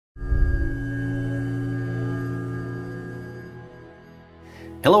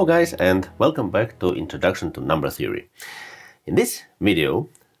Hello guys, and welcome back to Introduction to Number Theory. In this video,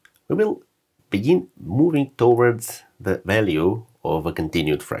 we will begin moving towards the value of a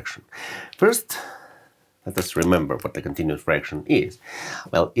continued fraction. First, let us remember what a continued fraction is.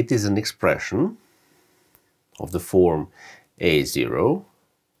 Well, it is an expression of the form a0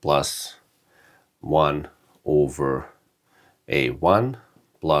 plus 1 over a1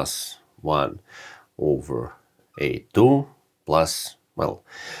 plus 1 over a2 plus, well,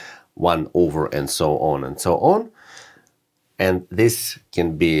 1 over and so on and so on. And this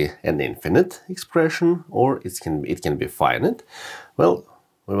can be an infinite expression or it can be finite. Well,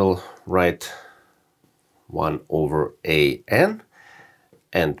 we will write 1 over an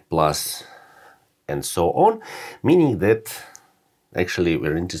and plus and so on, meaning that actually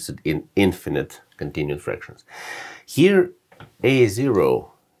we're interested in infinite continued fractions. Here a0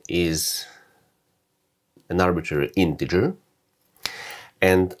 is an arbitrary integer,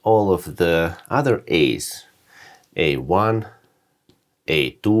 and all of the other a's, a1,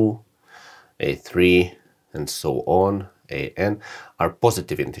 a2, a3, and so on, an, are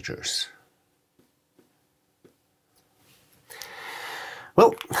positive integers.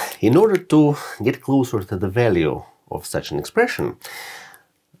 Well, in order to get closer to the value of such an expression,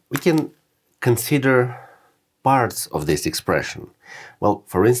 we can consider parts of this expression. Well,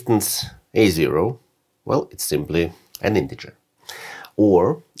 for instance, a0, well, it's simply an integer.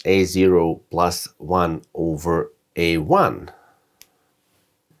 Or a0 plus 1 over a1,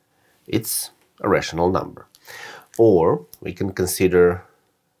 it's a rational number. Or we can consider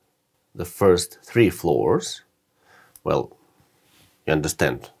the first three floors. Well, you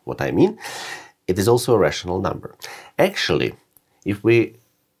understand what I mean. It is also a rational number. Actually, if we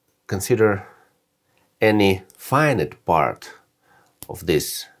consider any finite part of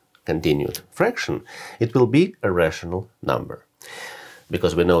this continued fraction, it will be a rational number,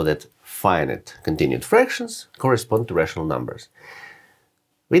 because we know that finite continued fractions correspond to rational numbers.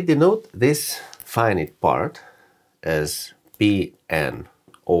 We denote this finite part as Pn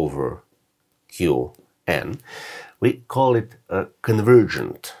over Qn. We call it a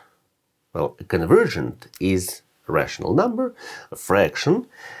convergent. Well, a convergent is a rational number, a fraction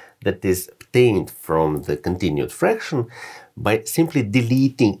that is obtained from the continued fraction by simply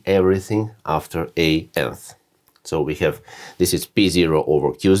deleting everything after a(n)th. So we have, this is P0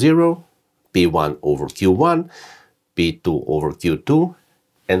 over Q0, P1 over Q1, P2 over Q2,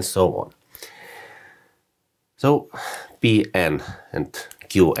 and so on. So Pn and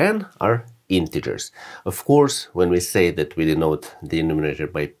Qn are integers. Of course, when we say that we denote the numerator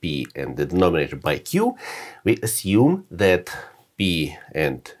by P and the denominator by Q, we assume that P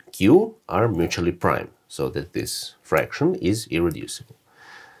and Q are mutually prime, so that this fraction is irreducible.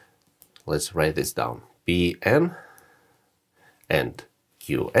 Let's write this down. Pn and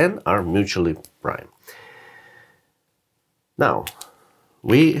Qn are mutually prime. Now,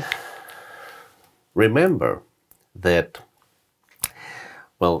 we remember that,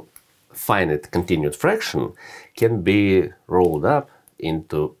 well, finite continued fraction can be rolled up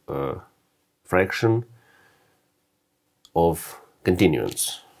into a fraction of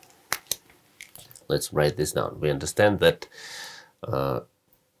continuance. Let's write this down. We understand that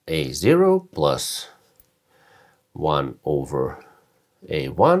a0 plus 1 over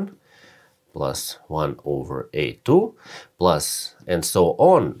a1 plus 1 over a2 plus and so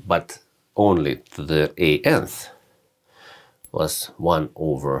on, but only to the a(n)th, plus 1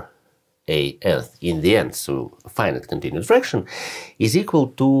 over a(n)th in the end, so a finite continued fraction, is equal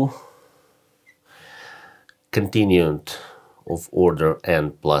to continuant of order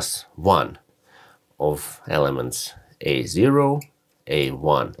n plus 1 of elements a0,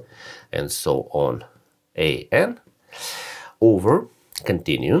 a1, and so on, an, over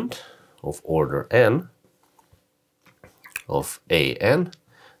continuant of order n of an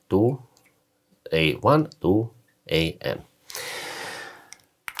to a1 to an.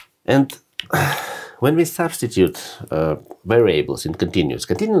 And when we substitute variables in continuous,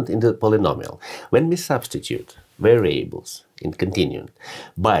 continuant in the polynomial, when we substitute variables in continuant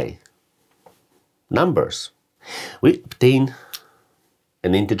by numbers, we obtain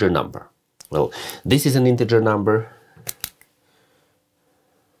an integer number. Well, this is an integer number,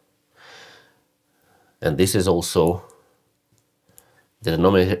 and this is also, the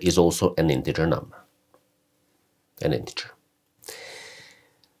denominator is also an integer number, an integer.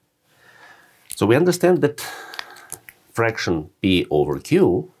 So we understand that fraction P over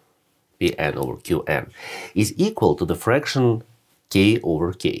Q, Pn over Qn, is equal to the fraction K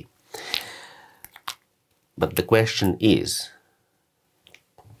over K. But the question is,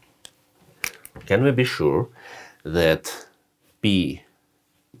 can we be sure that P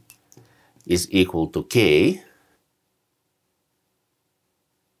is equal to k,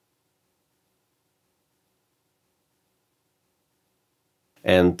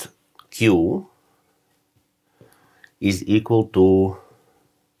 and q is equal to,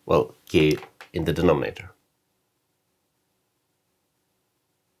 well, k in the denominator.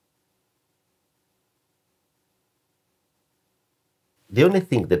 The only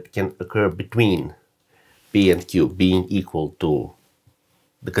thing that can occur between p and q being equal to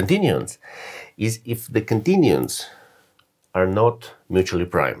the continuants is if the continuants are not mutually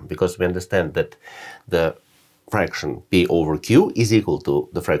prime, because we understand that the fraction p over q is equal to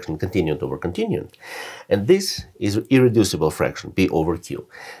the fraction continuant over continuant. And this is irreducible fraction, p over q.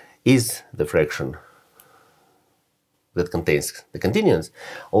 Is the fraction that contains the continuants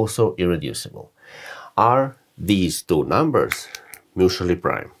also irreducible? Are these two numbers mutually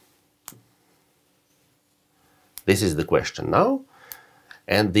prime? This is the question now,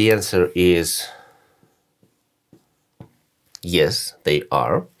 and the answer is yes, they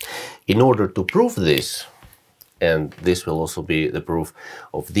are. In order to prove this, and this will also be the proof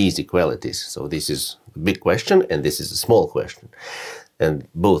of these equalities. So this is a big question and this is a small question. And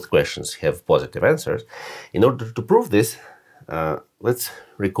both questions have positive answers. In order to prove this, let's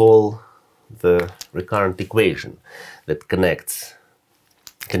recall the recurrent equation that connects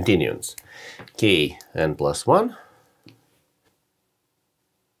continuants k n plus 1.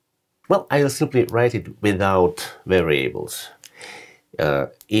 Well, I'll simply write it without variables.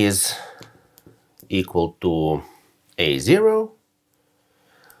 Is equal to a0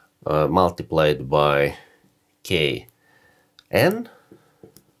 multiplied by k n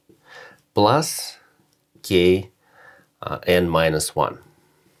plus k n minus 1.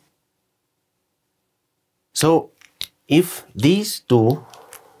 So if these two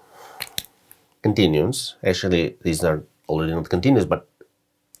continuants, actually these are already not continuous but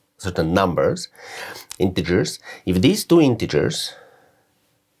certain numbers, integers, if these two integers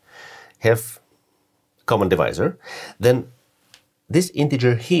have common divisor, then this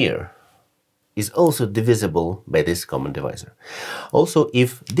integer here is also divisible by this common divisor. Also,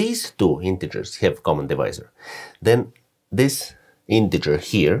 if these two integers have common divisor, then this integer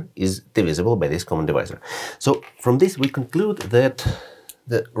here is divisible by this common divisor. So from this we conclude that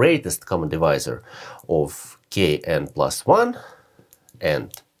the greatest common divisor of kn plus 1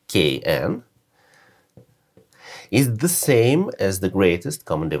 and kn is the same as the greatest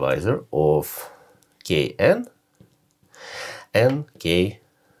common divisor of kn and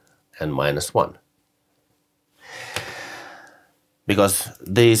kn minus 1. Because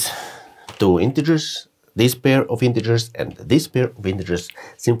these two integers, this pair of integers and this pair of integers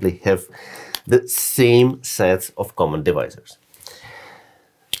simply have the same sets of common divisors.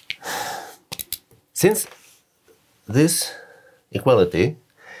 Since this equality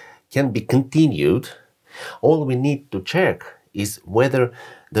can be continued, all we need to check is whether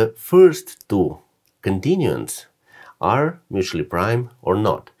the first two continuants are mutually prime or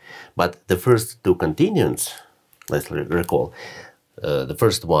not. But the first two continuants, let's recall, the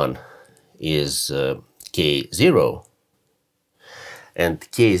first one is k0, and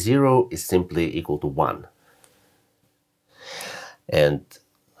k0 is simply equal to 1. And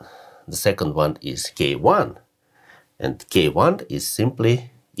the second one is k1, and k1 is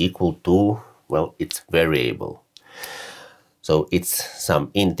simply equal to, well, it's variable. So it's some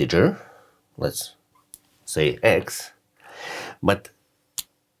integer, let's say x, but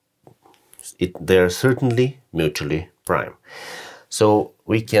they're certainly mutually prime. So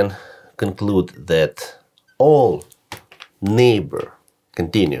we can conclude that all neighbor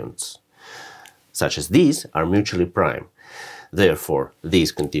continuants, such as these, are mutually prime. Therefore,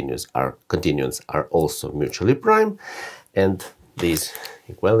 these continuants are also mutually prime, and these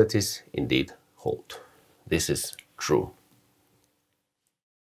equalities indeed hold. This is true.